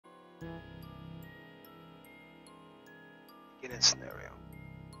In a scenario.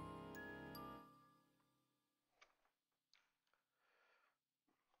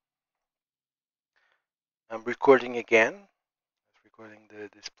 I'm recording again. Recording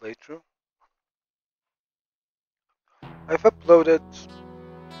this playthrough. I've uploaded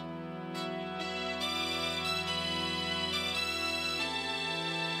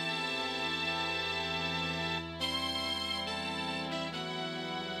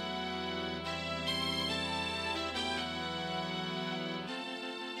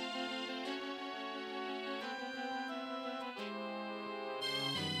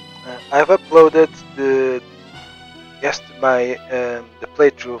the the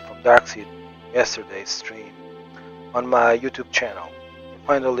playthrough from Darkseid yesterday's stream on my YouTube channel. You'll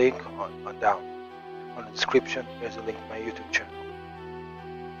find a link on down on the description. There's a link to my YouTube channel.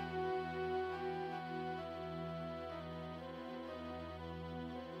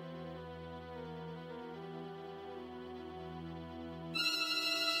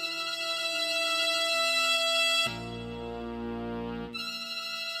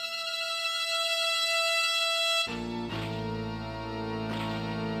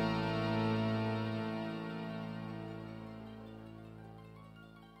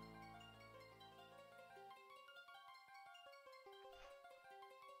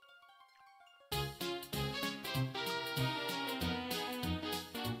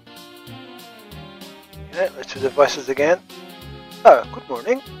 Okay, let's do the voices again. Good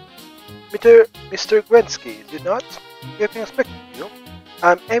morning. Mr. Gwensky, is it not? We have been expecting you.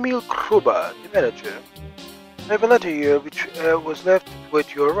 I'm Emil Kruba, the manager. I have a letter here which was left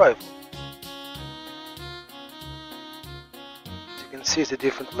with your arrival. As you can see, it's a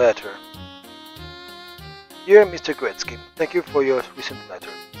different letter. Dear Mr. Gwensky, thank you for your recent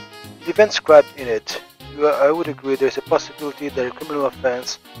letter. The event described in it, I would agree there's a possibility that a criminal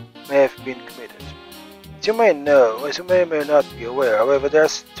offense may have been committed. As you may know, as you may or may not be aware, however, there are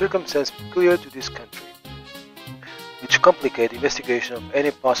circumstances peculiar to this country, which complicate the investigation of any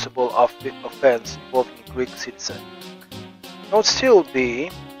possible offense involving a Greek citizen. I would still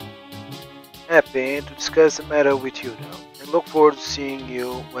be happy to discuss the matter with you now, and look forward to seeing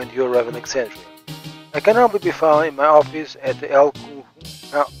you when you arrive in Alexandria. I can probably be found in my office at the El Kuhu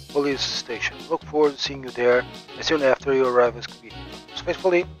police station. Look forward to seeing you there as soon after your arrival is convenient.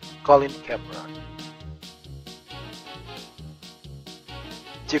 Respectfully, Colin Cameron.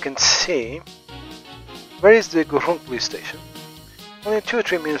 As you can see, where is the Gurung police station? Only 2 or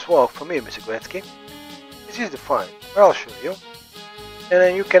 3 minutes walk from here, Mr. Gretzky. It's easy to find, but I'll show you. And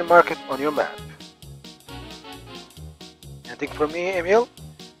then you can mark it on your map. Anything for me, Emil?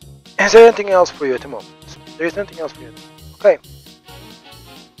 Is there anything else for you at the moment? There is nothing else for you. Okay.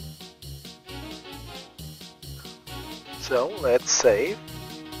 So, let's save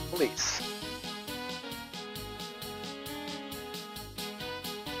police.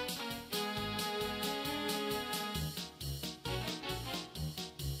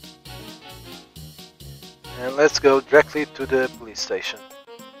 And let's go directly to the police station.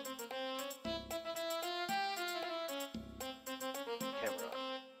 Camera.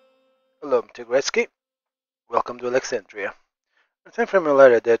 Hello, Mr. Gretzky. Welcome to Alexandria. I think from your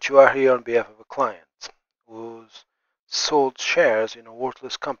letter that you are here on behalf of a client who's sold shares in a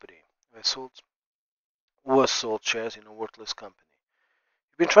worthless company. Was sold shares in a worthless company.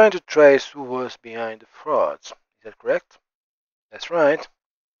 You've been trying to trace who was behind the frauds. Is that correct? That's right.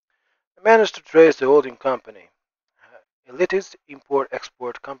 I managed to trace the holding company. Elitist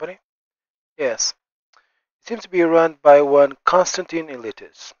Import-Export Company? Yes. It seems to be run by one Constantine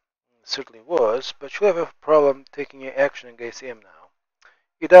Elitis. It certainly was, but you'll have a problem taking action against him now.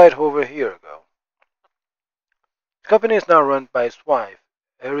 He died over a year ago. The company is now run by his wife,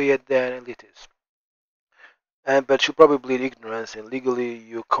 Ariadne Elitis. But she'll probably bleed ignorance and legally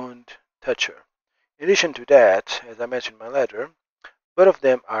you can't touch her. In addition to that, as I mentioned in my letter, both of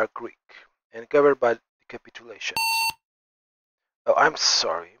them are Greek and covered by the capitulations. Oh, I'm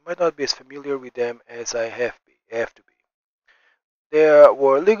sorry, I might not be as familiar with them as I have to be. There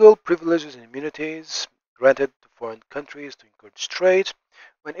were legal privileges and immunities granted to foreign countries to encourage trade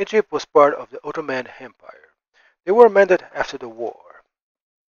when Egypt was part of the Ottoman Empire. They were amended after the war,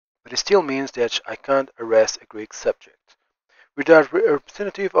 but it still means that I can't arrest a Greek subject without a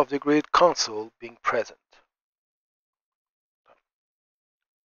representative of the Greek consul being present.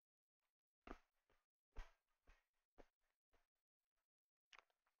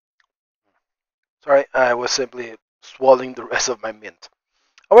 Sorry, I was simply swallowing the rest of my mint.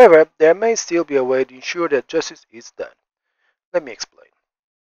 However, there may still be a way to ensure that justice is done. Let me explain.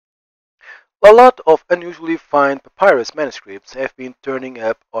 A lot of unusually fine papyrus manuscripts have been turning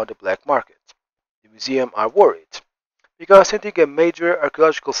up on the black market. The museum are worried because they think a major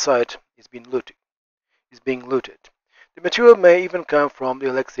archaeological site is being looted. The material may even come from the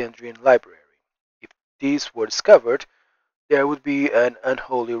Alexandrian library. If these were discovered, there would be an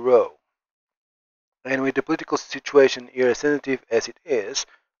unholy row. And with the political situation here as sensitive as it is,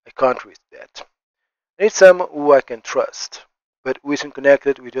 I can't risk that. I need someone who I can trust, but who isn't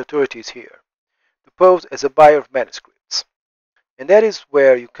connected with the authorities here, to pose as a buyer of manuscripts. And that is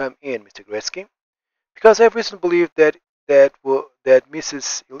where you come in, Mr. Gretzky, because I have reason to believe that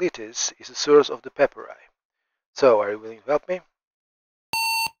Mrs. Elitis is the source of the papyri. So, are you willing to help me?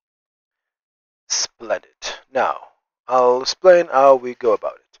 Splendid. Now, I'll explain how we go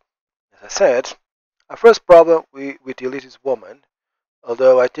about it. As I said, our first problem with the Elitis woman,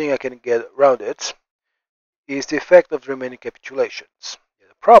 although I think I can get around it, is the effect of the remaining capitulations.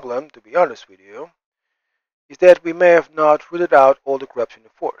 The problem, to be honest with you, is that we may have not rooted out all the corruption in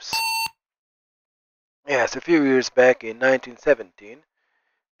force. Yes, a few years back in 1917,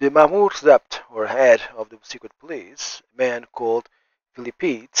 the Mahmoud Zabt, or head of the secret police, a man called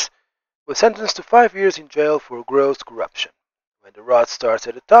Philippides, was sentenced to 5 years in jail for gross corruption. When the rod starts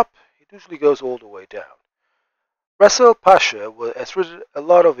at the top, it usually goes all the way down. Russell Pasha has rooted a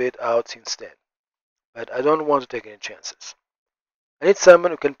lot of it out since then, but I don't want to take any chances. I need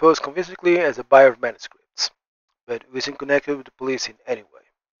someone who can pose convincingly as a buyer of manuscripts, but who isn't connected with the police in any way.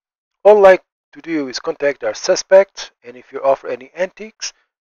 All I like to do is contact our suspect, and if you offer any antiques,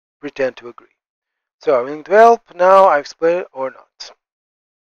 pretend to agree. So, are you willing to help? Now I explain or not.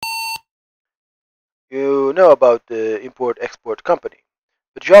 You know about the import-export company,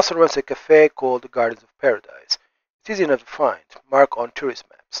 but she also runs a cafe called the Gardens of Paradise. It's easy enough to find, marked on tourist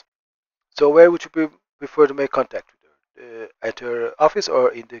maps. So where would you prefer to make contact with her? At her office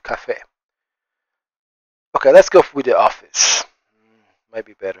or in the cafe? Okay, let's go with the office. Might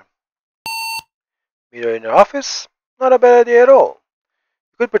be better. Meet her in her office? Not a bad idea at all.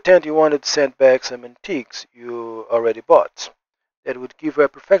 You could pretend you wanted to send back some antiques you already bought. That would give her a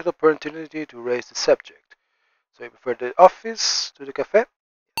perfect opportunity to raise the subject. So you prefer the office to the cafe? Yes,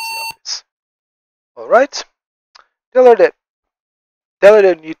 the office. Alright. Tell her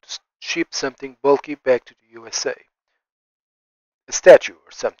they need to ship something bulky back to the USA. A statue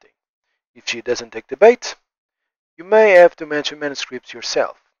or something. If she doesn't take the bait, you may have to mention manuscripts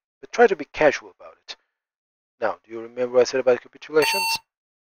yourself, but try to be casual about it. Now, do you remember what I said about capitulations?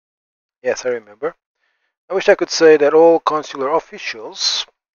 Yes, I remember. I wish I could say that all consular officials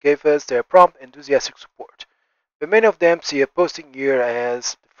gave us their prompt, enthusiastic support, but many of them see a posting here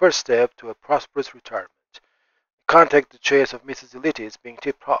as the first step to a prosperous retirement. I can't take the chance of Mrs. Elitis being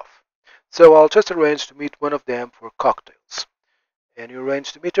tipped off, so I'll just arrange to meet one of them for cocktails, and you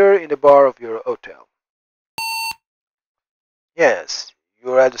arrange to meet her in the bar of your hotel. Yes,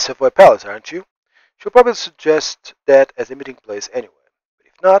 you're at the Savoy Palace, aren't you? She'll probably suggest that as a meeting place anyway, but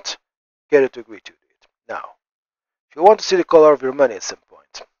if not, get her to agree to it. Now, she'll want to see the color of your money at some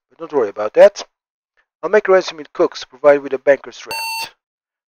point, but don't worry about that. I'll make arrangements with Cooks to provide with a banker's draft.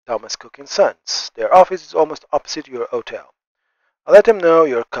 Thomas Cook and Sons. Their office is almost opposite your hotel. I'll let them know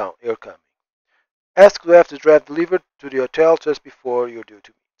you're coming. Ask to have the draft delivered to the hotel just before you're due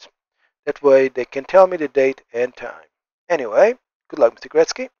to meet. That way they can tell me the date and time. Anyway, good luck, Mr.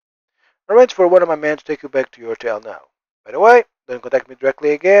 Gretzky. Arrange for one of my men to take you back to your hotel now. By the way, don't contact me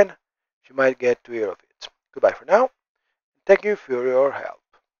directly again. She might get to hear of it. Goodbye for now. Thank you for your help.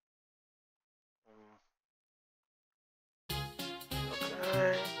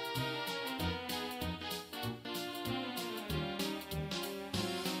 Okay.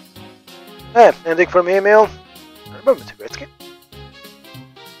 Hey, anything from me, email? Remember, Mr. Gretzky.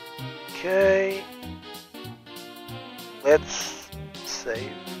 Okay. Let's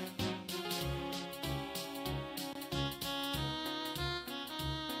save.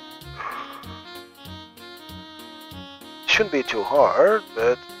 Shouldn't be too hard,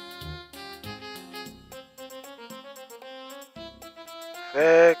 but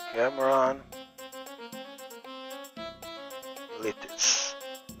Cameron Litis.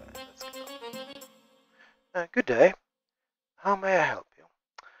 Good day. How may I help you?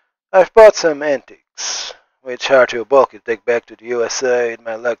 I've bought some antiques, which are too bulky to take back to the USA in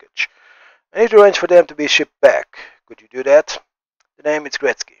my luggage. I need to arrange for them to be shipped back. Could you do that? The name is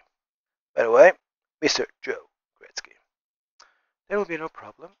Gretzky. By the way, Mr. Joe Gretzky. There will be no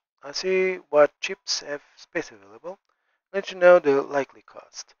problem. I'll see what chips have space available. Let you know the likely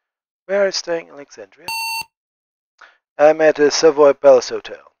cost. Where are you staying in Alexandria? I'm at the Savoy Palace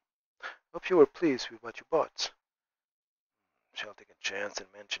Hotel. Hope you were pleased with what you bought. shall take a chance and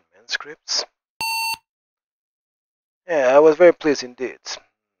mention manuscripts. Yeah, I was very pleased indeed.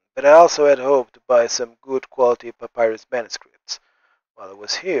 But I also had hoped to buy some good quality papyrus manuscripts. While I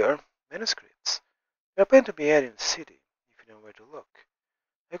was here, manuscripts. There are to be had in the city, if you know where to look.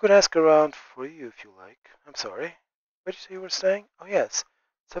 I could ask around for you if you like. I'm sorry. What did you say you were saying? Oh yes,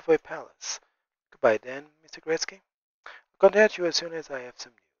 Savoy Palace. Goodbye then, Mr. Gretzky. I'll contact you as soon as I have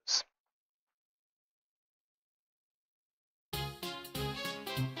some news.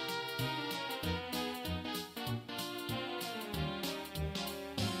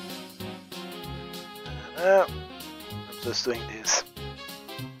 I'm just doing this.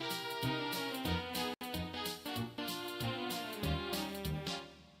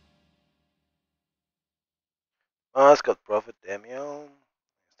 Scott Prophet Damiel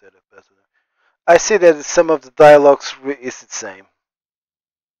instead of President. I see that some of the dialogues is the same.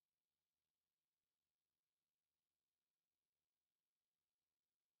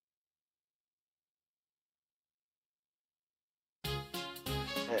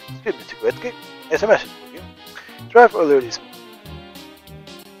 Excuse me, Mr. Gretzky. There's a message for you. Drive earlier this morning.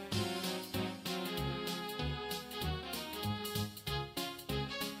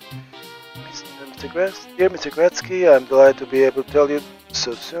 Dear Mr. Gretzky, I'm delighted to be able to tell you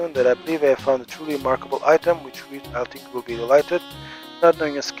so soon that I believe I have found a truly remarkable item which I think will be delighted. Not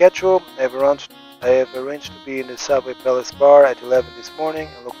knowing your schedule, I have arranged to be in the Savoy Palace bar at 11 this morning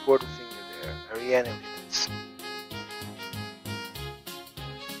and look forward to seeing you there. Ariane Elitis.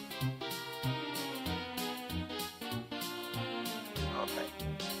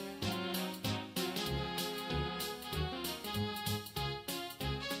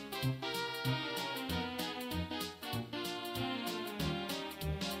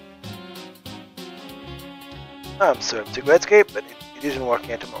 I'm sorry, Mr. Gretzky, but it isn't working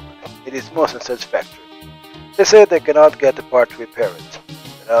at the moment. It is most unsatisfactory. They say they cannot get the part to repair it.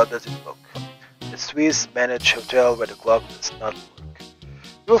 But how does it look? The Swiss managed hotel where the clock does not work.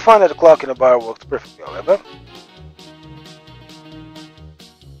 You will find that the clock in the bar works perfectly, however.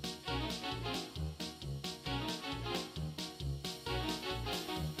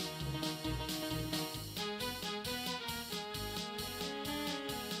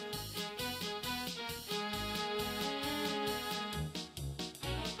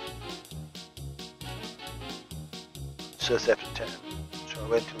 Just after 10. Shall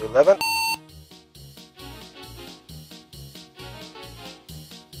we wait till 11?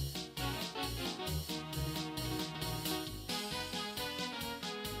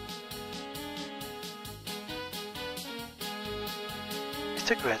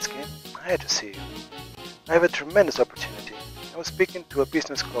 Mr. Gretzky, I had to see you. I have a tremendous opportunity. I was speaking to a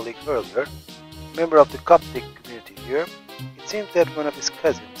business colleague earlier, a member of the Coptic community here. It seems that one of his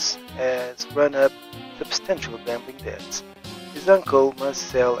cousins has run up substantial gambling debts. His uncle must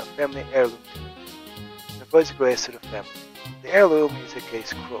sell a family heirloom to him. Avoids grace to the family. The heirloom is a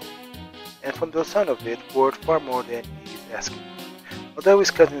case crow, and from the sound of it, worth far more than he is asking. Although his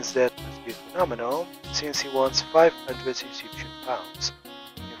cousin's debt must be phenomenal, since he wants 500 Egyptian pounds.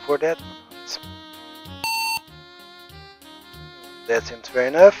 And for that amount. That seems fair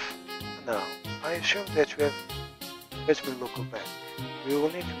enough. Now, I assume that you have a local bank. We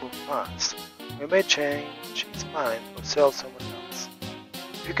will need to move fast. We may change his mind or sell someone else.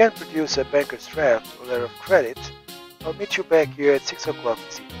 If you can produce a banker's draft or letter of credit, I'll meet you back here at 6 o'clock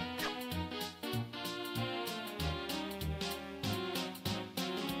this evening.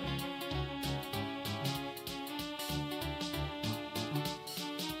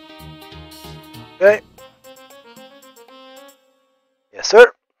 Okay. Yes,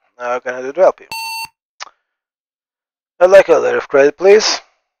 sir. How can I do to help you? I'd like a letter of credit, please.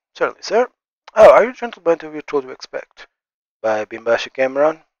 Certainly, sir. Oh, are you gentlemen who you told to expect? By Bimbashi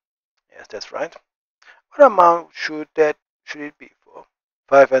Cameron? Yes, that's right. What amount should it be for?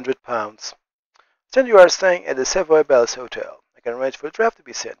 500 pounds. Then you are staying at the Savoy Palace Hotel. I can arrange for a draft to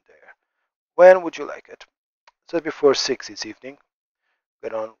be sent there. When would you like it? Just before 6 this evening.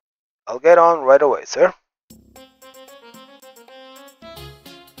 I'll get on right away, sir.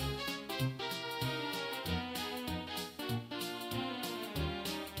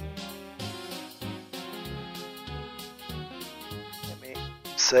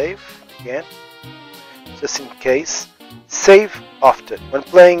 Save again, just in case. Save often. When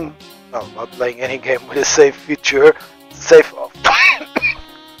playing, well, not playing any game with a save feature, save often.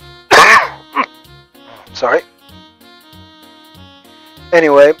 Sorry.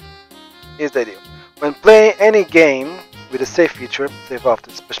 Anyway, here's the idea. When playing any game with a save feature, save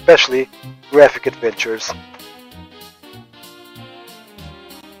often, especially graphic adventures.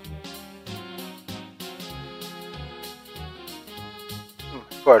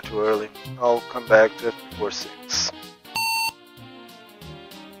 far too early. I'll come back just before 6.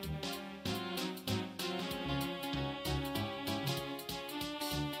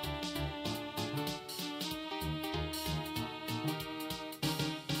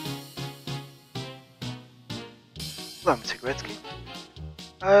 Hello, Mr. Gretzky.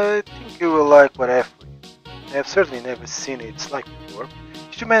 I think you will like what I have for you. I have certainly never seen its like before.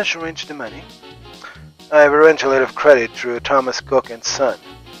 Did you manage to arrange the money? I have arranged a letter of credit through Thomas Cook and Son.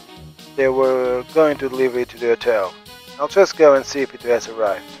 They were going to deliver it to the hotel. I'll just go and see if it has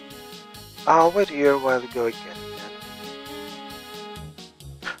arrived. I'll wait here while you go again.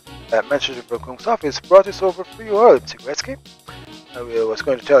 That messenger from Kong's office brought this over for you early, Mr. Gretzky. I was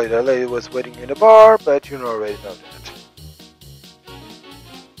going to tell you that lady was waiting in the bar, but you already know that.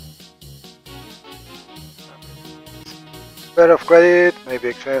 Letter of credit may be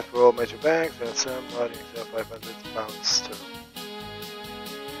exchanged for all major banks and some not exceed £500 sterling.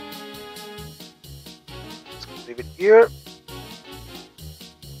 Let's leave it here.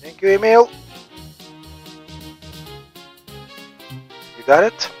 Thank you, email. You got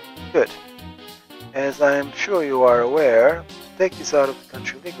it? Good. As I am sure you are aware, to take this out of the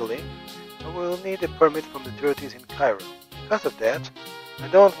country legally, I will need a permit from the authorities in Cairo. Because of that, I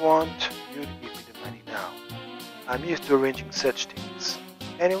don't want you to give me the money now. I'm used to arranging such things,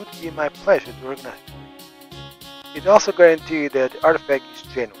 and it would be my pleasure to organize it for you. It also guarantees that the artifact is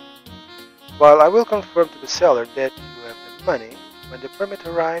genuine. While I will confirm to the seller that you have the money, when the permit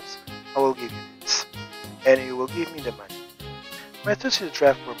arrives, I will give you this, and you will give me the money. May I touch the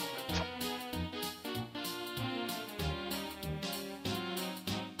draft for a moment?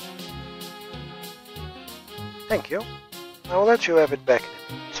 Thank you. I will let you have it back in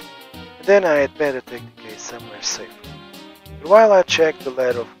a minute. And then I had better take the case somewhere safer. But while I check the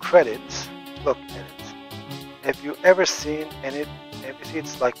letter of credit, look at it. Have you ever seen anything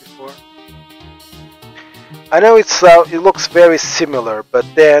like before? I know it looks very similar, but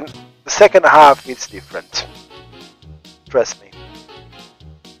then the second half is different. Trust me.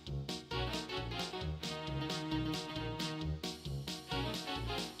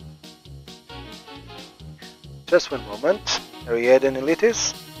 Just one moment, Ariadne and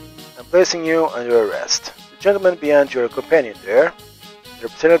Elitis. I'm placing you under arrest. The gentleman behind your companion there, the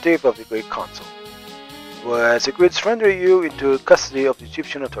representative of the Greek consul, who has agreed to surrender you into custody of the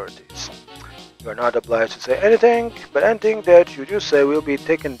Egyptian authorities. You are not obliged to say anything, but anything that you do say will be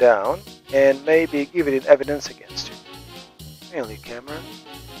taken down and may be given in evidence against you. Really, Cameron?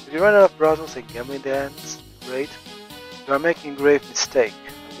 If you run out of brothels and gambling dens, great. You are making a grave mistake,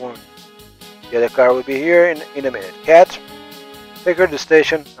 I warn you. The other car will be here in a minute. Cat, take her to the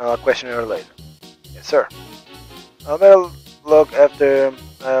station. I'll question her later. Yes, sir. I'll better look after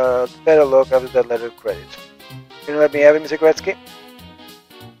that letter of credit. Can you let me have it, Mr. Gretzky?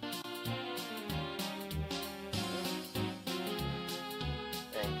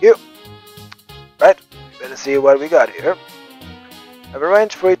 Thank you. Right, we better see what we got here. I've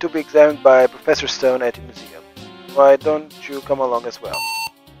arranged for it to be examined by Professor Stone at the museum. Why don't you come along as well?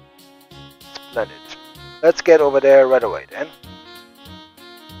 Splendid. Let's get over there right away then.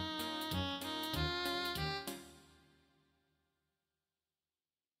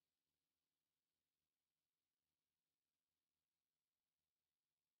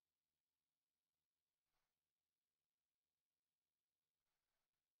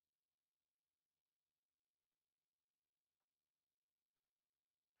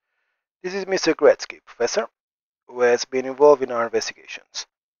 This is Mr. Gretzky, Professor, who has been involved in our investigations.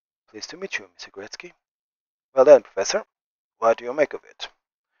 Pleased to meet you, Mr. Gretzky. Well then, Professor, what do you make of it?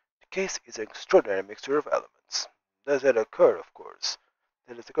 The case is an extraordinary mixture of elements. Does that occur, of course?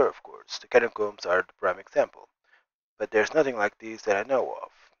 The catacombs are the prime example. But there's nothing like these that I know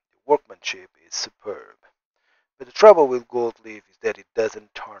of. The workmanship is superb. But the trouble with gold leaf is that it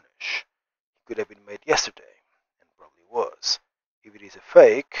doesn't tarnish. It could have been made yesterday, and probably was. If it is a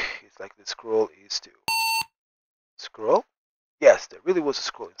fake, it's like the scroll is too. Scroll? Yes, there really was a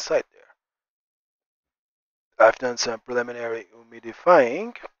scroll inside there. I've done some preliminary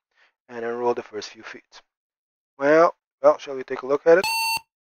humidifying and unrolled the first few feet. Well, shall we take a look at it?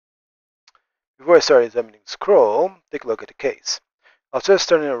 Before I start examining the scroll, take a look at the case. I'll just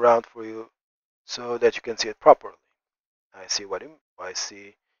turn it around for you so that you can see it properly. You see what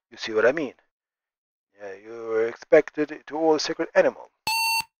I mean. Yeah, you were expected to hold a sacred animal.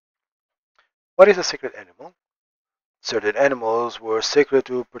 What is a sacred animal? Certain animals were sacred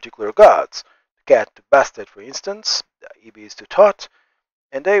to particular gods. The cat to Bastet, for instance, the ibis to Thoth,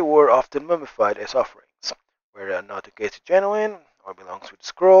 and they were often mummified as offerings. Whether or not the case is genuine or belongs to the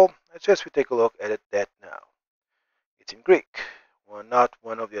scroll, let's just take a look at that now. It's in Greek. not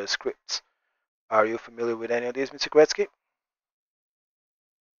one of the other scripts. Are you familiar with any of these, Mr. Gretzky?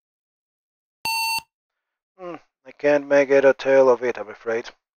 Hmm, I can't make it a tale of it, I'm afraid.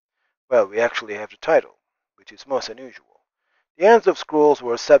 Well, we actually have the title, which is most unusual. The ends of scrolls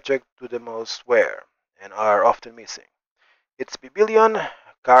were subject to the most wear, and are often missing. It's Biblion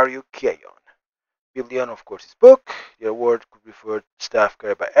Karyukeion. Biblion, of course, is book. The award could refer to staff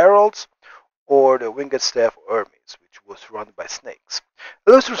carried by heralds, or the winged staff Hermes, which was surrounded by snakes.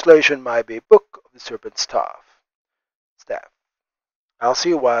 A loose translation might be Book of the Serpent Staff. I'll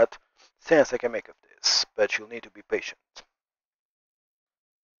see what sense I can make of this, but you'll need to be patient.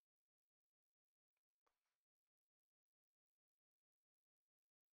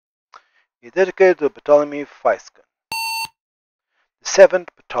 It's dedicated to Ptolemy Physcon, the seventh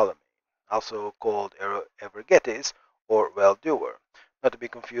Ptolemy, also called Evergetes or Well-Doer, not to be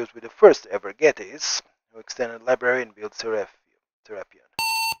confused with the first Evergetes, who extended the library and built Serapion,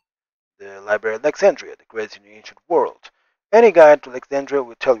 the library at Alexandria, the greatest in the ancient world. Any guide to Alexandria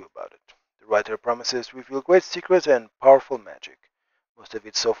will tell you about it. The writer promises to reveal great secrets and powerful magic. Most of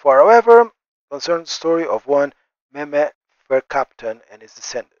it so far, however, concerns the story of one Meme Verkapten and his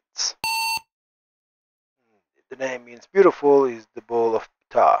descendants. The name means beautiful is the bowl of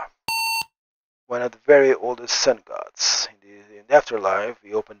Ptah, one of the very oldest sun gods. In the afterlife,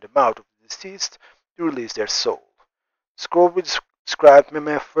 he opened the mouth of the deceased to release their soul. The scroll which described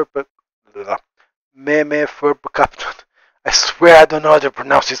Meme Verkapten. I swear I don't know how to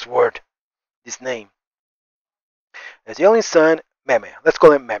pronounce this word, this name. As the only son, Meme. Let's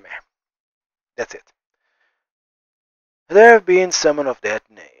call him Meme. That's it. There have been someone of that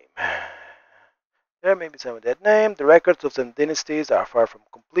name. There may be some of that name. The records of some dynasties are far from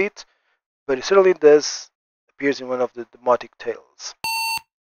complete, but it certainly does appears in one of the Demotic tales.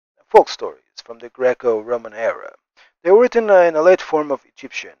 Folk stories from the Greco-Roman era. They were written in a late form of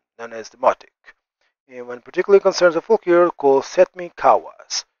Egyptian, known as Demotic. And one particularly concerns a folk hero called Setmi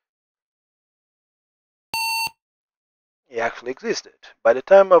Kawas. He actually existed. By the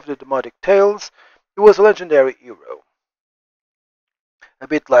time of the Demotic tales, he was a legendary hero, a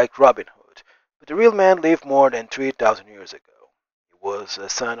bit like Robin Hood, but the real man lived more than 3,000 years ago. He was a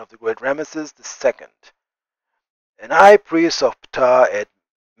son of the great Ramesses II, an high priest of Ptah at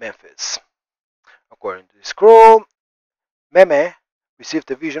Memphis. According to the scroll, Meme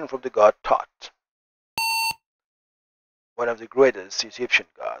received a vision from the god Thoth, one of the greatest Egyptian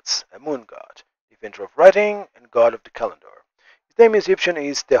gods, a moon god, the inventor of writing and god of the calendar. His name in Egyptian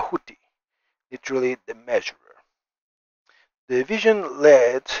is Tehuti, literally the measurer. The vision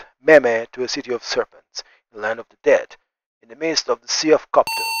led Meme to a city of serpents, in the land of the dead, in the midst of the Sea of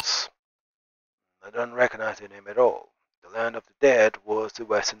Coptos. I don't recognize the name at all. The land of the dead was the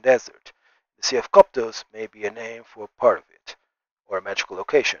western desert. The Sea of Coptos may be a name for part of it, or a magical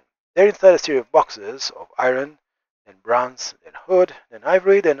location. There inside a series of boxes of iron, then bronze, then wood, then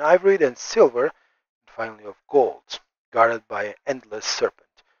ivory, then silver, and finally of gold, guarded by an endless serpent.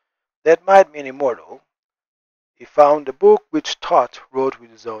 That might mean immortal. He found a book which Thoth wrote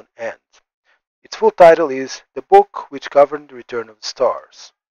with his own hand. Its full title is The Book Which Governed the Return of the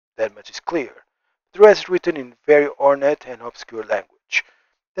Stars. That much is clear. The rest is written in very ornate and obscure language.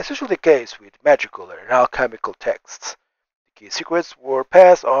 That's usually the case with magical and alchemical texts. The key secrets were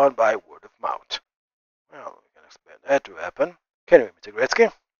passed on by word of mouth. Well, we can expect that to happen. Can we, Mr.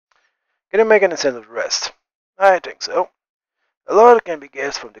 Gretzky? Can you make any sense of the rest? I think so. A lot can be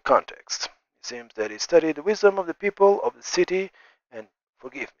guessed from the context. It seems that he studied the wisdom of the people of the city, and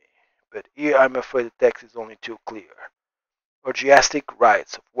forgive me, but here I'm afraid the text is only too clear. Orgiastic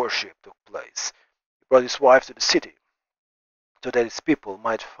rites of worship took place. He brought his wife to the city, so that his people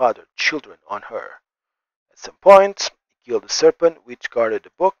might father children on her. At some point, he killed the serpent which guarded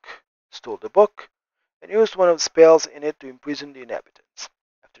the book, stole the book, and used one of the spells in it to imprison the inhabitants.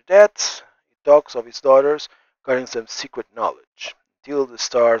 After that, he talks of his daughters guarding some secret knowledge, until the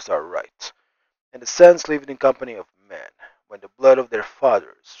stars are right, and the sons lived in company of men, when the blood of their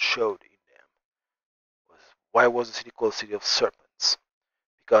fathers showed in them. Why was the city called City of Serpents?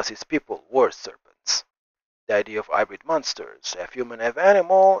 Because its people were serpents. The idea of hybrid monsters, half human, half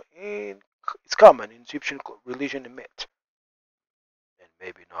animal, is common in Egyptian religion and myth. And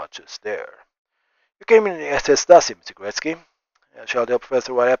maybe not just there. You came in the SS Dasi, Mr. Gretzky. Shall I tell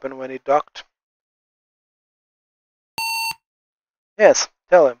Professor what happened when he docked? Yes,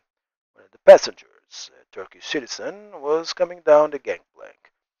 tell him. One of the passengers, a Turkish citizen, was coming down the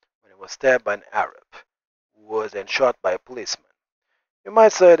gangplank when he was stabbed by an Arab, who was then shot by a policeman. You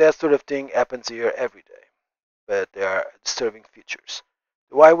might say that sort of thing happens here every day, but there are disturbing features.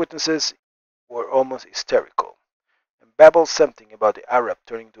 The eyewitnesses were almost hysterical. babbled something about the Arab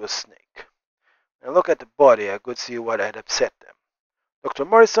turning into a snake. When I looked at the body, I could see what had upset them. Dr.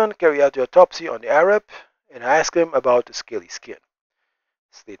 Morrison carried out the autopsy on the Arab, and I asked him about the scaly skin,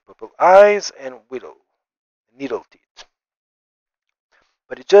 slit purple eyes, and needle teeth.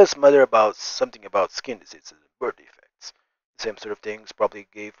 But he just muttered about something about skin diseases and birth defects. The same sort of things probably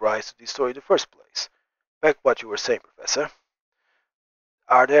gave rise to this story in the first place. Back what you were saying, Professor.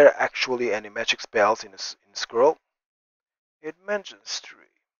 Are there actually any magic spells in a scroll? It mentions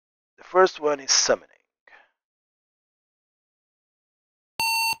three. The first one is summoning.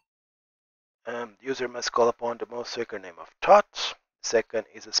 The user must call upon the most sacred name of Thoth. The second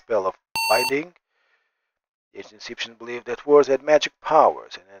is a spell of binding. The ancient Egyptians believed that words had magic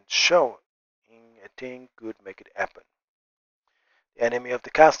powers, and that showing a thing could make it happen. The enemy of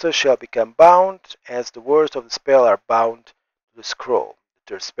the caster shall become bound, as the words of the spell are bound to the scroll.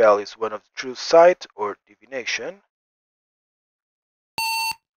 The third spell is one of true sight or divination.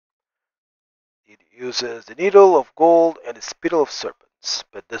 It uses the needle of gold and the spittle of serpents,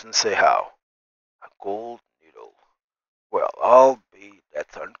 but doesn't say how. A gold needle. Well, I'll be that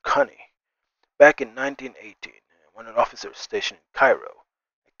uncanny. Back in 1918, when an officer stationed in Cairo,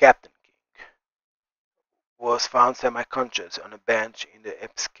 a Captain King, was found semi-conscious on a bench in the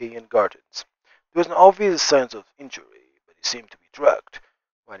Epstein Gardens. There was no obvious signs of injury, but he seemed to be drugged.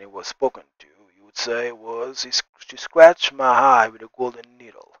 When he was spoken to, you would say was she scratched my eye with a golden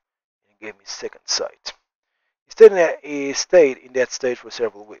needle and gave me second sight. He stayed in that state for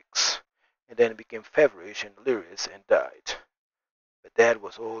several weeks, and then became feverish and delirious and died. But that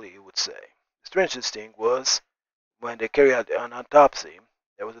was all he would say. The strangest thing was, when they carried out an autopsy,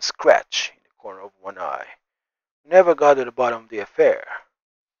 there was a scratch in the corner of one eye. We never got to the bottom of the affair.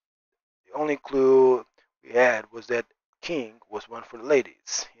 The only clue we had was that King was one for the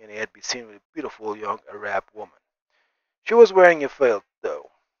ladies, and he had been seen with a beautiful young Arab woman. She was wearing a veil, though,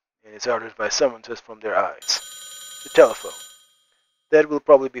 and his orders by summonses from their eyes. The telephone. That will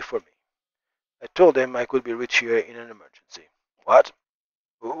probably be for me. I told him I could be reached here in an emergency. What?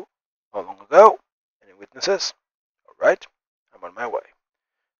 Who? How long ago? Any witnesses? All right. I'm on my way.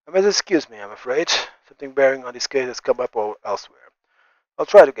 I must excuse me, I'm afraid. Something bearing on this case has come up elsewhere. I'll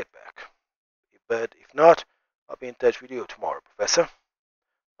try to get back. But if not, I'll be in touch with you tomorrow, Professor.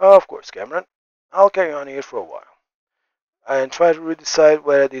 Of course, Cameron. I'll carry on here for a while and try to decide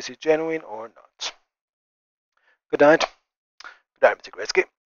whether this is genuine or not. Good night. Good night, Mr. Gretzky.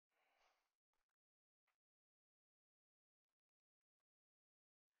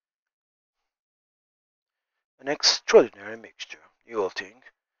 An extraordinary mixture, you all think.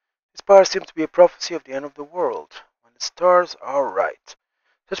 This part seems to be a prophecy of the end of the world, when the stars are right.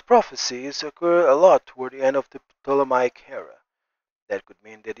 Such prophecies occur a lot toward the end of the Ptolemaic era. That could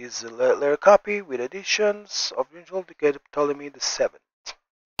mean that this is a later copy with additions of the original decade Ptolemy the Seventh.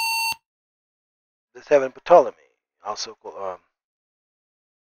 The seventh Ptolemy, also called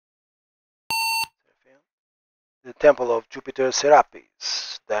the temple of Jupiter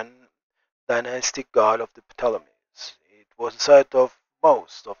Serapis, then dynastic god of the Ptolemies. It was the site of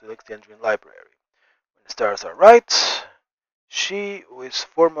most of the Alexandrian library. When the stars are right, she who is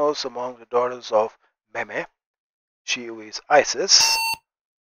foremost among the daughters of Meme, she who is Isis,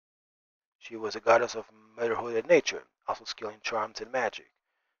 she was a goddess of motherhood and nature, also skilled in charms and magic,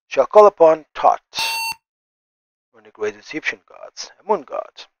 shall call upon Thoth, one of the great Egyptian gods, a moon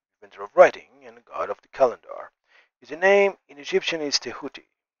god, inventor of writing and god of the calendar. His name in Egyptian is Tehuti,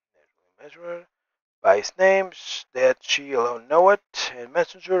 measurer by his name that she alone knoweth, and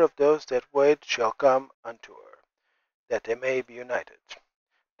messenger of those that wait shall come unto her, that they may be united.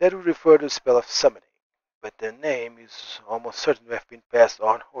 That would refer to the spell of summoning, but the name is almost certain to have been passed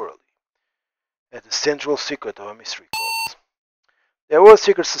on orally, as the central secret of a mystery cult. There were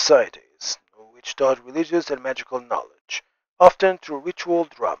secret societies, which taught religious and magical knowledge, often through ritual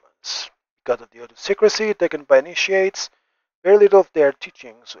dramas. Because of the oath of secrecy taken by initiates, very little of their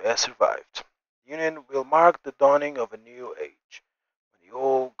teachings has survived. The union will mark the dawning of a new age, when the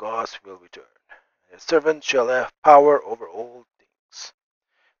old gods will return, and the servant shall have power over all things.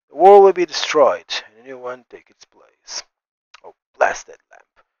 The world will be destroyed, and a new one take its place. Oh, blast that lamp.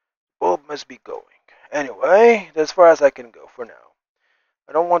 The bulb must be going. Anyway, that's as far as I can go for now.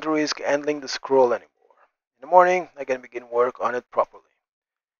 I don't want to risk handling the scroll anymore. In the morning, I can begin work on it properly.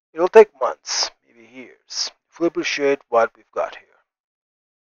 It'll take months, maybe years, if we appreciate what we've got here.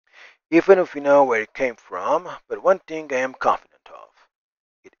 Even if we know where it came from, but one thing I am confident of.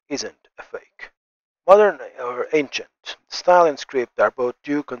 It isn't a fake. Modern or ancient, the style and script are both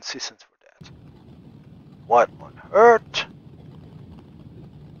too consistent for that. What on earth?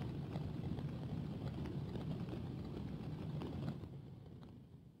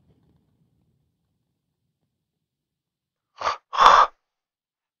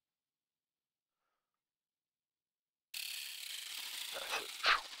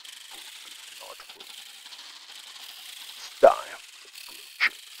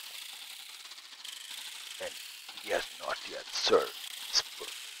 He has not yet served his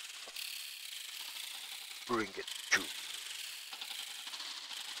purpose. Bring it to me.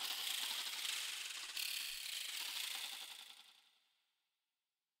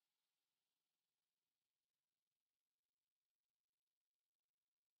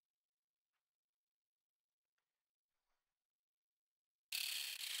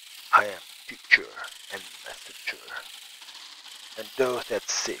 I am teacher and messenger, and those that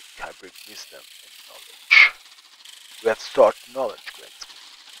seek I bring wisdom and knowledge. You have sought knowledge, Gretzky.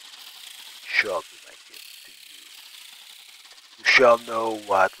 It shall be my gift to you. You shall know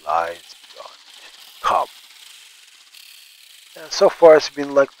what lies beyond. Come. So far it's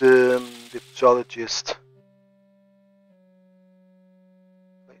been like the zoologist.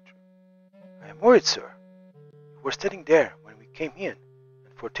 Later. I am worried, sir. You were standing there when we came in,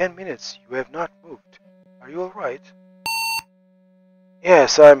 and for 10 minutes you have not moved. Are you alright?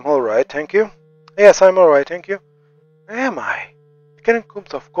 Yes, I'm alright, thank you. Yes, I'm alright, thank you. Where am I? The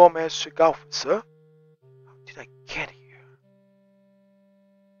catacombs of Gomez Shigalfa, sir? How did I get here?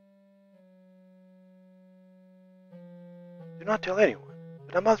 Do not tell anyone,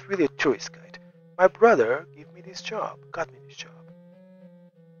 but I'm not really a tourist guide. My brother got me this job.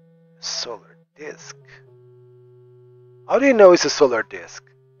 A solar disk. How do you know it's a solar disk?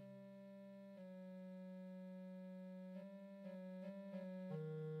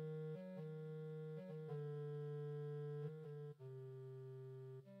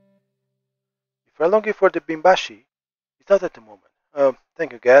 If you're looking for the Bimbashi, it's not at the moment.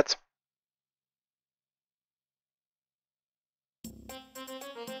 Thank you, Gats.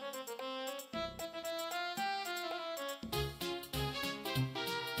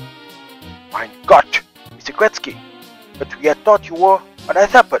 Mein Gott, Mr. Gretzky, but we had thought you were. What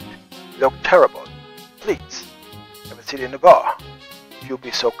has happened? You look terrible. Please, have a seat in the bar. If you'll be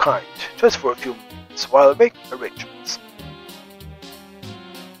so kind, just for a few minutes while I make arrangements.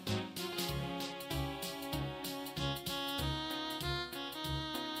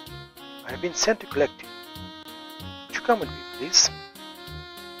 I have been sent to collect you. Would you come with me, please?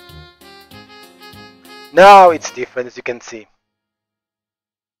 Now it's different, as you can see.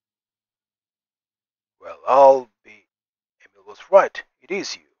 Well, I'll be. Emil was right. It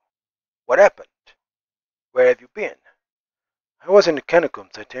is you. What happened? Where have you been? I was in the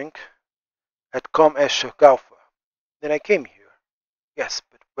catacombs, I think. At Com Escher Galfa. Then I came here. Yes,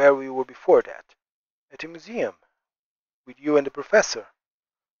 but where we were before that? At the museum. With you and the professor.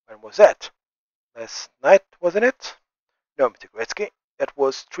 When was that? Last night, wasn't it? No, Mr. Gretzky. That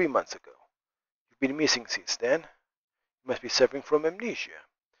was 3 months ago. You've been missing since then. You must be suffering from amnesia.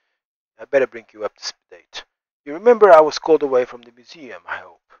 I better bring you up to date. You remember I was called away from the museum, I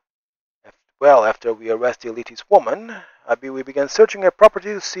hope. After we arrested Letty's woman, we began searching her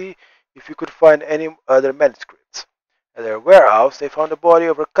property to see if we could find any other manuscripts. At their warehouse, they found the body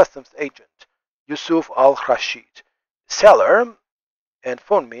of her customs agent, Yusuf al-Rashid, the seller, and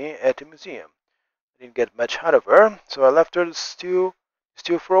phoned me at the museum. I didn't get much out of her, so I left her to stew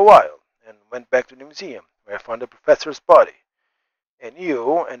for a while, and went back to the museum, where I found the professor's body, and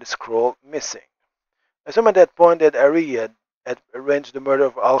you and the scroll missing. I assumed at that point that Ariad had arranged the murder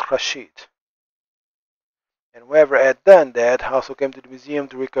of al-Rashid, and whoever had done that also came to the museum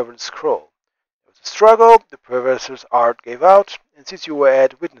to recover the scroll. There was a struggle, the professor's art gave out, and since you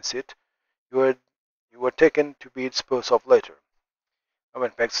had witnessed it, you were taken to be disposed of later. I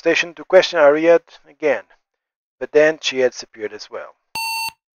went back to the station to question Ariad again, but then she had disappeared as well.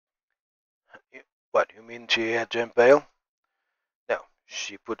 What, you mean she had jumped bail? No,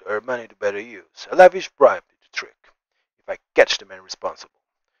 she put her money to better use. A lavish bribe did the trick, if I catch the man responsible.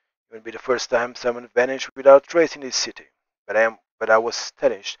 It wouldn't be the first time someone vanished without trace in this city, but I was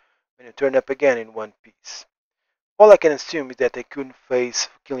astonished when you turned up again in one piece. All I can assume is that they couldn't face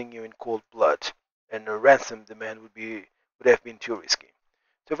killing you in cold blood, and a ransom demand would have been too risky.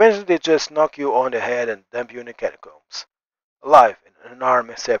 So eventually they just knock you on the head and dump you in the catacombs, alive and unarmed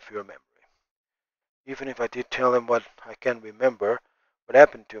except for your memory. Even if I did tell them what I can remember, what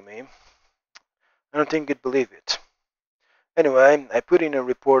happened to me, I don't think he'd believe it. Anyway, I put in a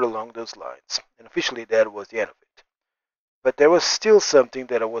report along those lines, and officially that was the end of it. But there was still something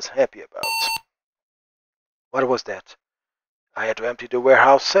that I was happy about. What was that? I had to empty the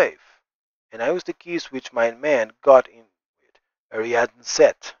warehouse safe, and I used the keys which my man got in with Ariadne's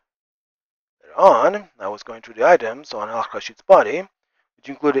set. Later on, I was going through the items on Al-Rashid's body, which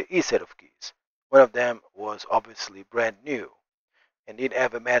included a set of keys. One of them was obviously brand new, and didn't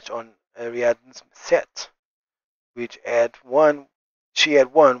have a match on Ariadne's set, she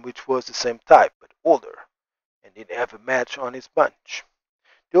had one which was the same type but older, and didn't have a match on his bunch.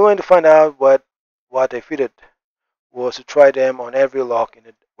 The only way to find out what they fitted was to try them on every lock in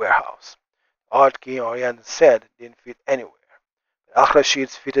the warehouse. The odd key Ariane said didn't fit anywhere. But Al-Rashid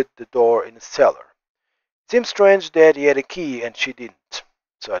fitted the door in the cellar. It seemed strange that he had a key and she didn't.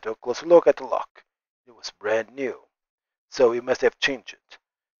 So I took a closer look at the lock. It was brand new, so he must have changed it.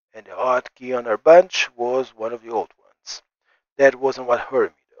 And the odd key on our bunch was one of the old ones. That wasn't what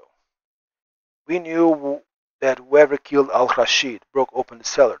hurt me, though. We knew that whoever killed Al-Rashid broke open the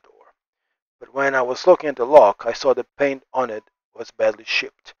cellar door. But when I was looking at the lock, I saw the paint on it was badly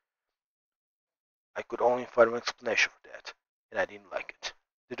chipped. I could only find one explanation for that, and I didn't like it.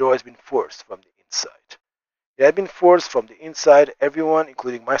 The door has been forced from the inside. It had been forced from the inside. Everyone,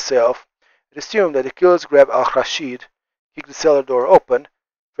 including myself, had assumed that the killers grabbed Al-Rashid, kicked the cellar door open,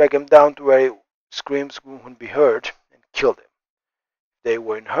 dragged him down to where screams wouldn't be heard, and killed him. If they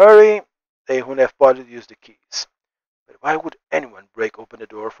were in a hurry, they wouldn't have bothered to use the keys. But why would anyone break open the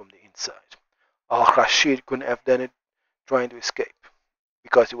door from the inside? Al-Rashid couldn't have done it trying to escape,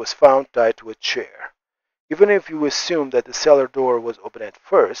 because he was found tied to a chair. Even if you assume that the cellar door was open at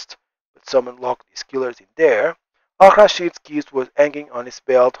first, but someone locked these killers in there, Al-Rashid's keys was hanging on his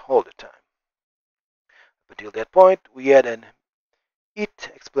belt all the time. Up until that point, we had an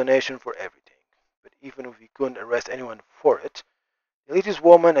explanation for everything. But even if we couldn't arrest anyone for it, the elitist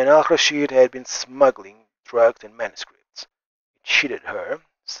woman and Al-Rashid had been smuggling drugs and manuscripts. It cheated her,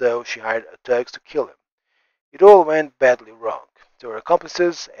 so she hired thugs to kill him. It all went badly wrong, so her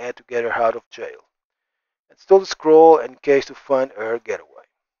accomplices had to get her out of jail, and stole the scroll in case to fund her getaway.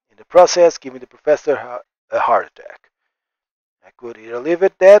 In the process, giving the professor a heart attack. I could either leave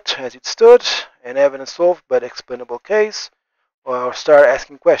it that as it stood, an evidence solved but explainable case, or start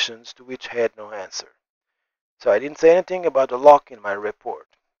asking questions to which I had no answer. So I didn't say anything about the lock in my report,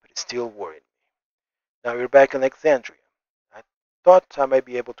 but it still worried me. Now we're back in Alexandria. I thought I might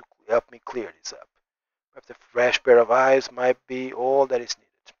be able to help me clear this up. Perhaps a fresh pair of eyes might be all that is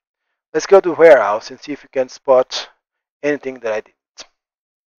needed. Let's go to the warehouse and see if we can spot anything that I didn't.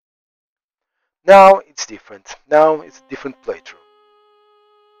 Now it's different. Now it's a different playthrough.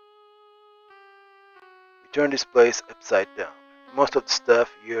 We turn this place upside down. Most of the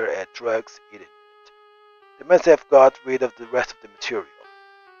stuff here had drugs hidden in it. They must have got rid of the rest of the material.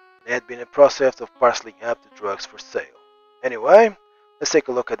 There had been a process of parceling up the drugs for sale. Anyway, let's take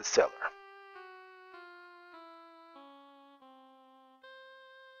a look at the cellar.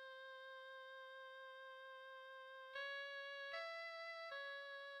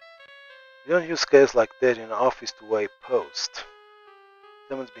 You don't use scales like that in an office to weigh post.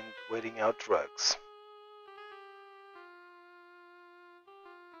 Someone's been weighing out drugs.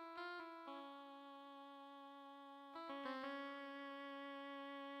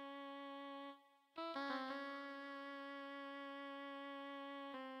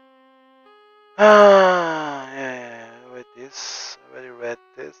 Yeah, I read this. I already read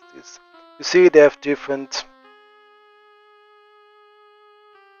this. You see, they have different.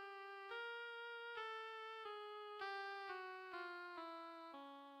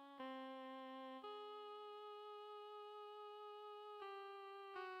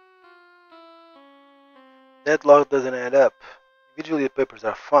 That log doesn't add up. Individually, the papers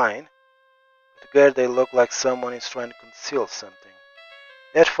are fine, but together they look like someone is trying to conceal something.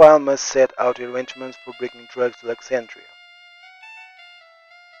 That file must set out the arrangements for bringing drugs to Alexandria.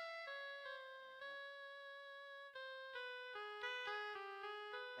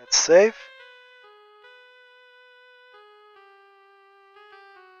 That's safe.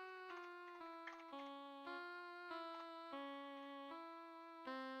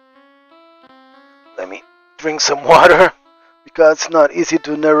 Let me drink some water, because it's not easy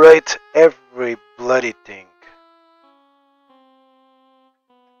to narrate every bloody thing.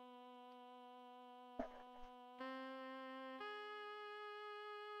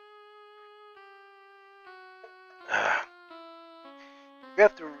 You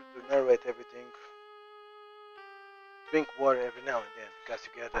have to narrate everything. Drink water every now and then, because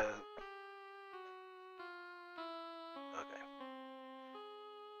you get a... Okay.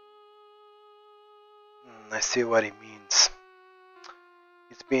 I see what he means.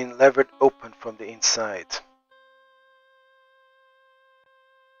 It's been levered open from the inside.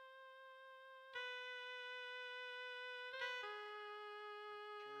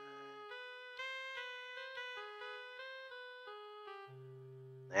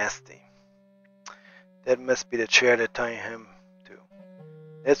 Nasty. That must be the chair they're tying him to.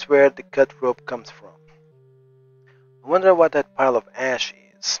 That's where the cut rope comes from. I wonder what that pile of ash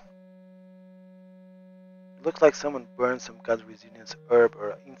is. It looks like someone burned some kind of resinous herb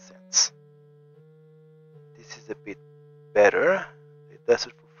or incense. This is a bit better. They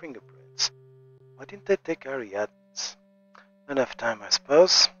dusted for fingerprints. Why didn't they take Ariadne's? Enough time, I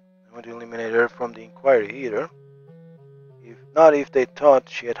suppose. I won't eliminate her from the inquiry either. If not, if they thought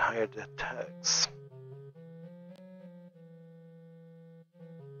she had hired the thugs.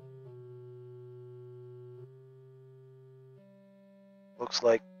 Looks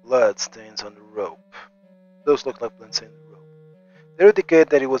like blood stains on the rope. Those look like blood stains on the rope. They indicate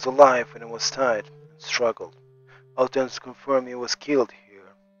that he was alive when he was tied and struggled. All tends to confirm he was killed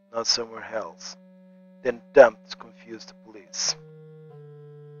here, not somewhere else. Then dumped to confuse the police.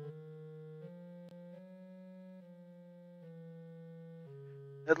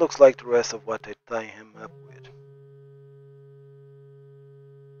 That looks like the rest of what they tie him up with.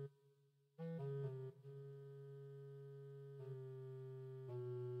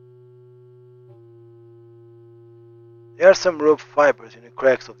 There are some rope fibers in the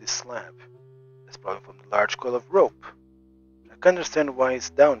cracks of this slab. That's probably from the large coil of rope. But I can't understand why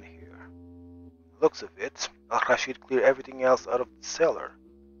it's down here. From the looks of it, Al-Rashid cleared everything else out of the cellar,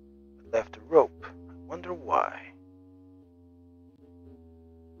 but left the rope. I wonder why.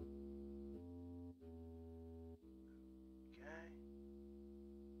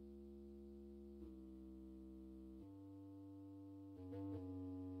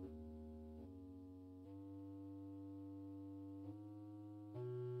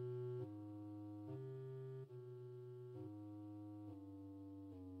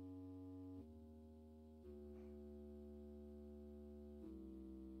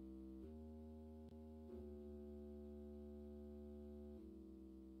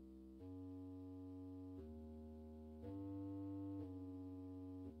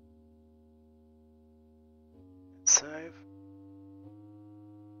 Save.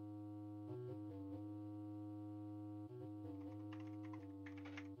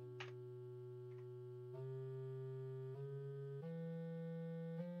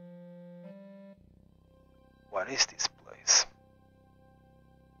 What is this place?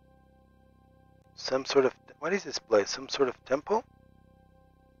 Some sort of... What is this place? Some sort of temple?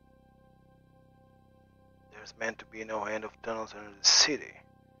 There's meant to be no end of tunnels under the city.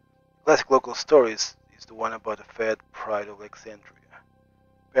 Classic local stories is the one about the fed pride of Alexandria.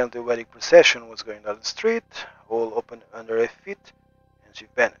 Apparently a wedding procession was going down the street, hole opened under her feet, and she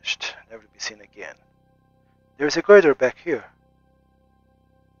vanished, never to be seen again. There's a corridor back here.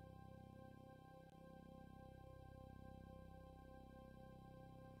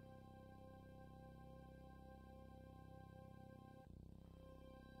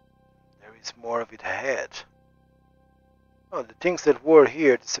 There is more of it ahead. Oh, the things that were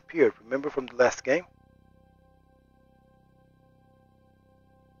here disappeared, remember from the last game?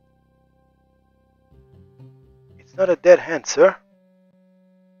 It's not a dead hand, sir.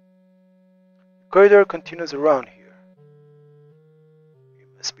 The corridor continues around here. We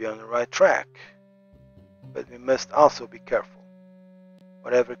must be on the right track. But we must also be careful.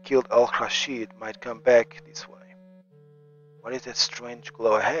 Whatever killed Al-Rashid might come back this way. What is that strange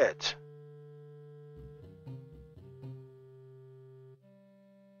glow ahead?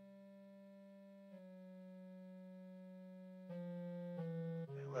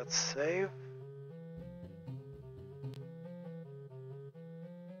 Okay, let's save.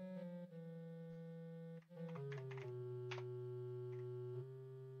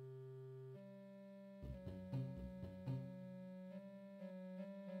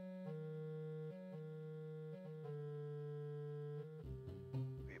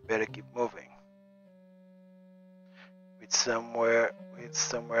 Better keep moving. With somewhere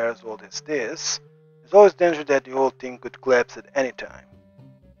as old as this, there's always danger that the whole thing could collapse at any time.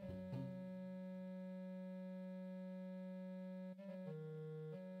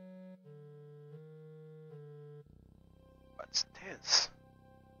 What's this?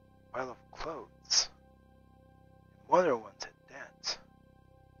 A pile of clothes. Modern ones at that.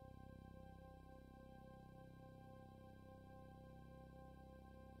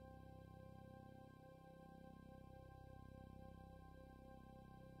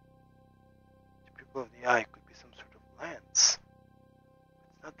 Of the eye could be some sort of lens.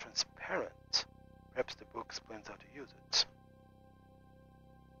 It's not transparent. Perhaps the book explains how to use it.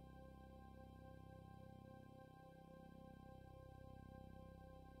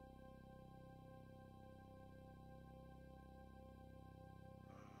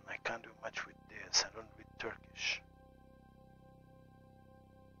 I can't do much with this. I don't read Turkish.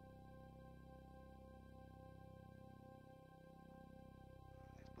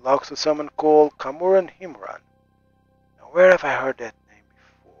 Belongs to someone called Kamuran Himran. Now where have I heard that name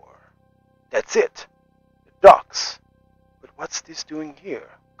before? That's it! The docks! But what's this doing here?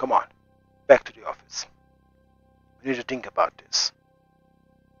 Come on, back to the office. We need to think about this.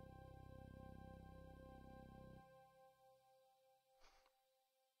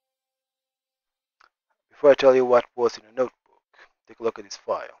 before I tell you what was in the notebook, take a look at this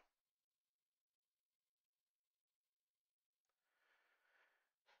file.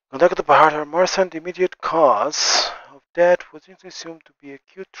 Conducted by Harter Morrison, the immediate cause of death was initially assumed to be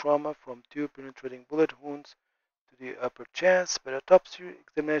acute trauma from two penetrating bullet wounds to the upper chest, but autopsy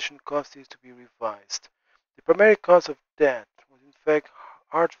examination caused this to be revised. The primary cause of death was in fact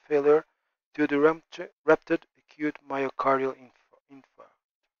heart failure due to ruptured acute myocardial infarct.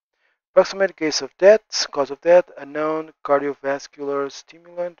 Approximate cause of death unknown, cardiovascular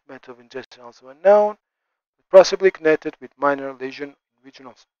stimulant, method of ingestion also unknown, but possibly connected with minor lesion in region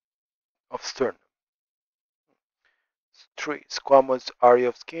of sternum. 3. Squamous area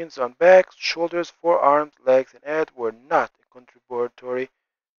of skin on back, shoulders, forearms, legs, and head were not a contributory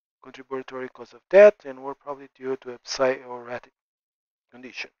cause of death and were probably due to a psoriatic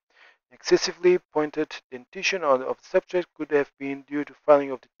condition. Excessively pointed dentition of the subject could have been due to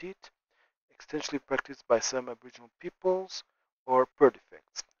filing of the teeth, extensively practiced by some Aboriginal peoples, or birth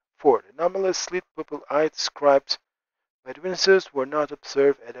defects. 4. The anomalous slit pupil eye described by the witnesses were not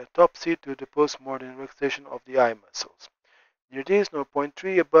observed at autopsy due to post-mortem relaxation of the eye muscles. Near this,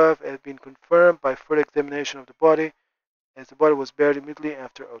 0.3 above has been confirmed by further examination of the body, as the body was buried immediately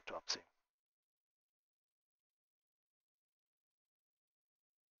after autopsy.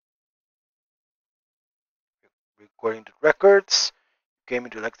 According to records, he came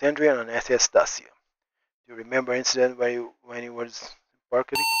into Alexandria on an SS Dacia. Do you remember incident when he was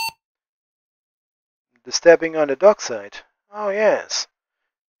embarking? The stabbing on the dockside? Oh yes.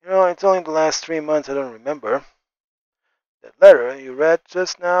 It's only the last 3 months I don't remember. That letter you read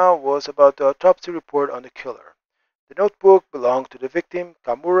just now was about the autopsy report on the killer. The notebook belonged to the victim,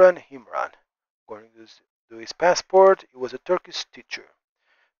 Kamuran Himran. According to his passport, he was a Turkish teacher.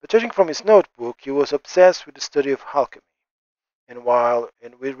 But judging from his notebook, he was obsessed with the study of alchemy. And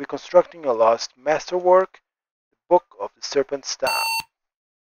with reconstructing a lost masterwork, the Book of the Serpent Staff.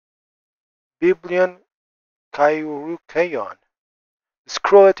 Biblion Kairukayon. The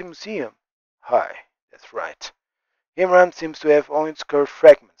scroll at the museum. Hi, that's right. Imran seems to have only discovered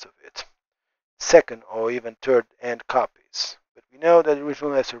fragments of it, second or even third hand copies, but we know that the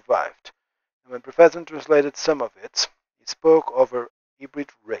original has survived, and when Professor translated some of it, he spoke of a hybrid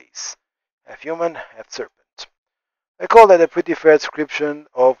race, half human, half serpent. I call that a pretty fair description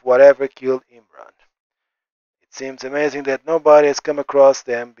of whatever killed Imran. It seems amazing that nobody has come across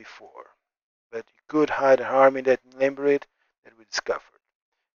them before, but you could hide an army that labyrinth that we discovered,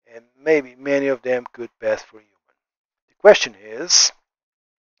 and maybe many of them could pass for human. The question is,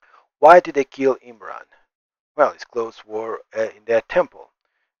 why did they kill Imran? Well, his clothes were in that temple.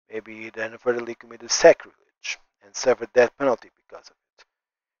 Maybe he inadvertently committed sacrilege and suffered death penalty because of it.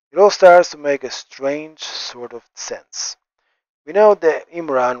 It all starts to make a strange sort of sense. We know that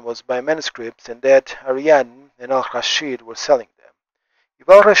Imran was buying manuscripts and that Ariadne and Al-Rashid were selling them. If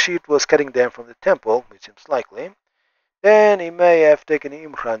Al-Rashid was cutting them from the temple, which seems likely, then he may have taken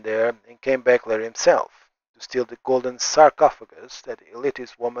Imran there and came back later himself to steal the golden sarcophagus that the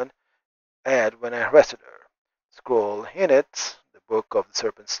elitist woman had when I arrested her. The scroll in it, the Book of the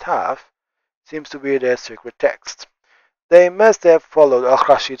Serpent's Staff, seems to be their secret text. They must have followed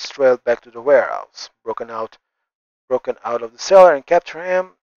Al-Rashid's trail back to the warehouse, broken out of the cellar and captured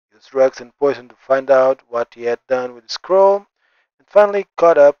him, used drugs and poison to find out what he had done with the scroll, and finally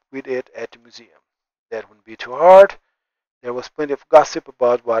caught up with it at the museum. That wouldn't be too hard. There was plenty of gossip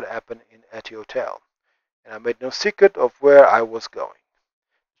about what happened at the hotel, and I made no secret of where I was going.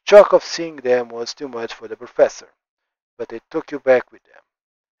 The shock of seeing them was too much for the professor, but they took you back with them,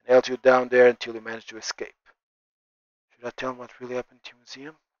 and held you down there until you managed to escape. Should I tell them what really happened to the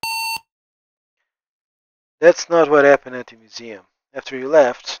museum? That's not what happened at the museum. After you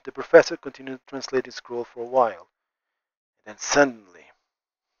left, the professor continued to translate the scroll for a while, and then suddenly...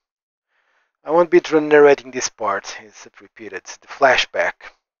 I won't be narrating this part, it's repeated. The flashback.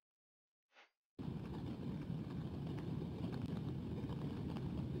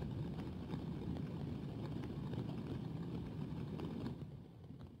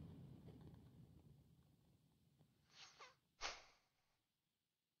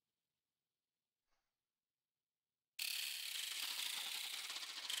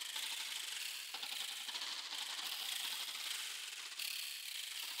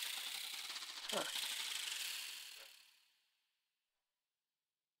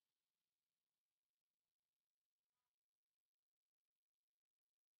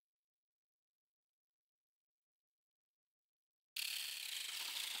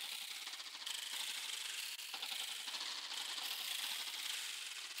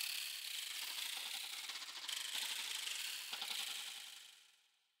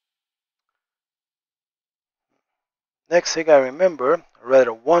 Next thing I remember, or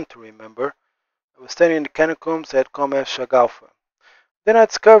rather want to remember, I was standing in the catacombs at Comef Shagalfa. Then I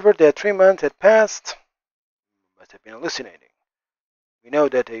discovered that 3 months had passed. Must have been hallucinating. We know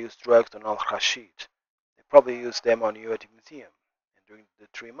that they used drugs on Al-Rashid. They probably used them on you at the museum. And during the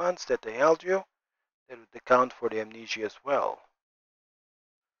 3 months that they held you, that would account for the amnesia as well.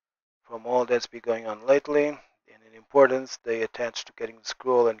 From all that's been going on lately, and in importance they attached to getting the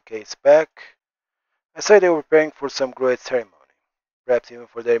scroll and case back, I say they were preparing for some great ceremony, perhaps even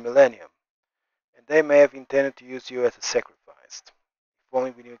for their millennium, and they may have intended to use you as a sacrifice, if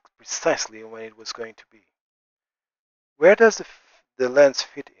only we knew precisely when it was going to be. Where does the lens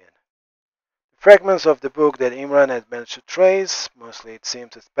fit in? The fragments of the book that Imran had managed to trace, mostly it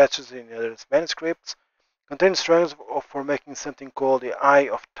seems as patches in the others' manuscripts, contain strands for making something called the Eye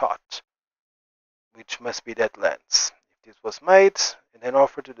of Thought, which must be that lens. If this was made and then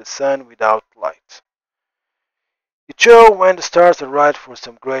offered to the sun without light, it shows when the stars are right for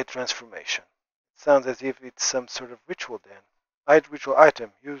some great transformation. It sounds as if it's some sort of ritual then. Ritual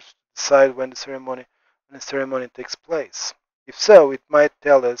item used to decide when the ceremony takes place. If so, it might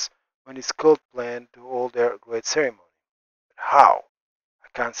tell us when this cult planned to hold their great ceremony. But how? I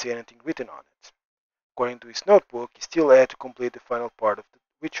can't see anything written on it. According to his notebook, he still had to complete the final part of the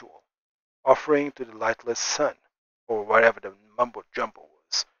ritual, offering to the lightless sun, or whatever the mumbo jumbo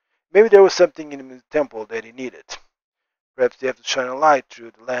was. Maybe there was something in the temple that he needed. Perhaps they have to shine a light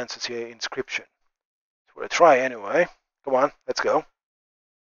through the lens to see an inscription. It's worth a try anyway. Come on, let's go.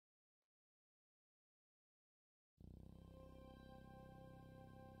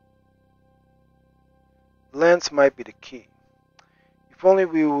 The lens might be the key. If only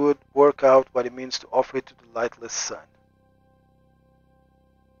we would work out what it means to offer it to the lightless sun.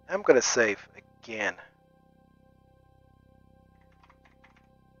 I'm gonna save again.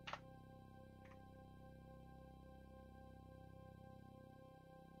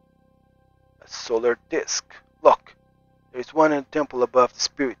 A solar disk. Look, there is one in the temple above the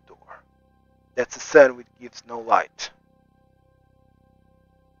spirit door. That's the sun which gives no light.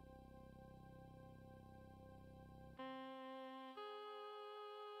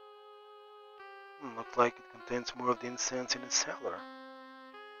 Looks like it contains more of the incense in the cellar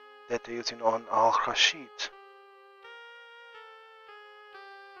that they're using on Al-Rashid.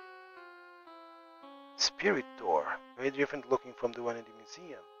 Spirit door, very different looking from the one in the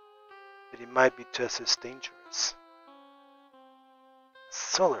museum, but it might be just as dangerous.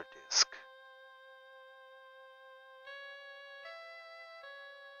 Solar disk.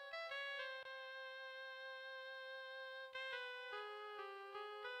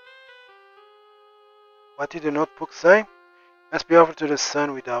 What did the notebook say? Must be offered to the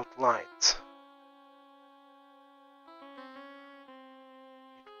sun without light.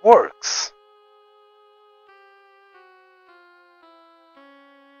 It works.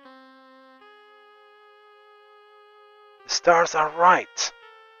 The stars are right.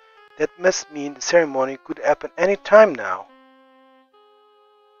 That must mean the ceremony could happen any time now.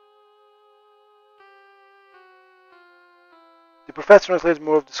 The professor translated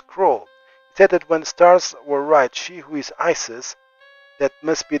more of the scroll. He said that when the stars were right, she who is Isis, that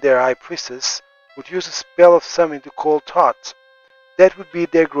must be their high priestess, would use a spell of summoning to call thought. That would be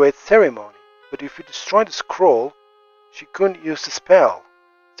their great ceremony. But if we destroy the scroll, she couldn't use the spell.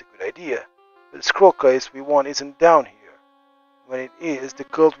 It's a good idea. But the scroll case we want isn't down here. When it is, the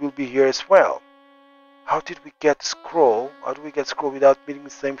cult will be here as well. How did we get the scroll? How do we get the scroll without meeting the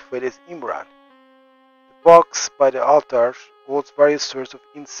same fate as Imran? The box by the altar holds various sorts of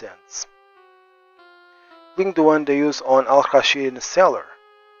incense, including the one they use on Al-Rashid in the cellar.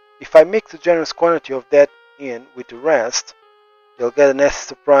 If I mix a generous quantity of that in with the rest, they'll get a nasty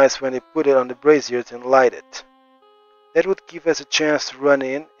surprise when they put it on the braziers and light it. That would give us a chance to run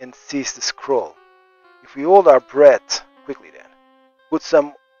in and seize the scroll. If we hold our breath, quickly then, put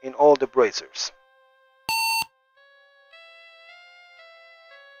some in all the braziers.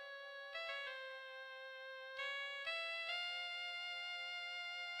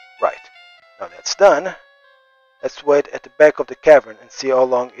 Right, now that's done. Let's wait at the back of the cavern and see how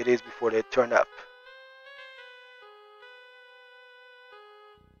long it is before they turn up.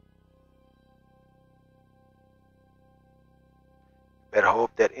 Better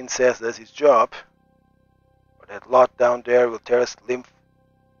hope that incest does his job, or that lot down there will tear us limb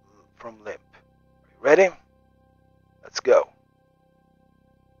from limb. Are you ready? Let's go.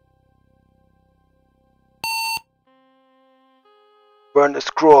 Burn the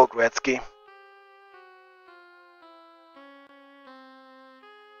scroll, Gretzky.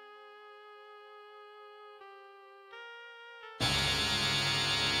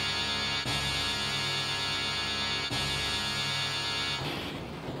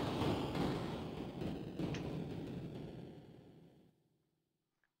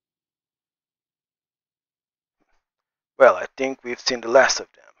 Well, I think we've seen the last of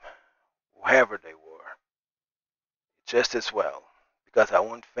them, whoever they were. Just as well, because I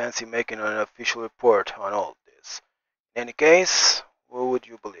won't fancy making an official report on all this. In any case, who would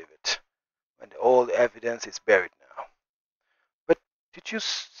you believe it, when the old evidence is buried now? But did you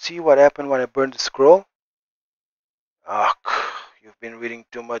see what happened when I burned the scroll? Ugh, you've been reading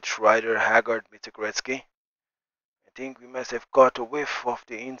too much Rider Haggard, Mr. Gretzky. I think we must have caught a whiff of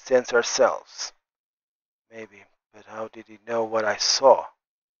the incense ourselves. Maybe, but how did he know what I saw?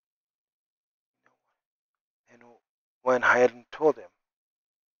 And when I hadn't told him?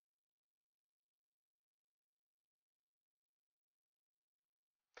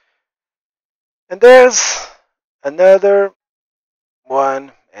 And there's another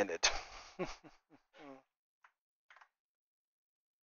one ended.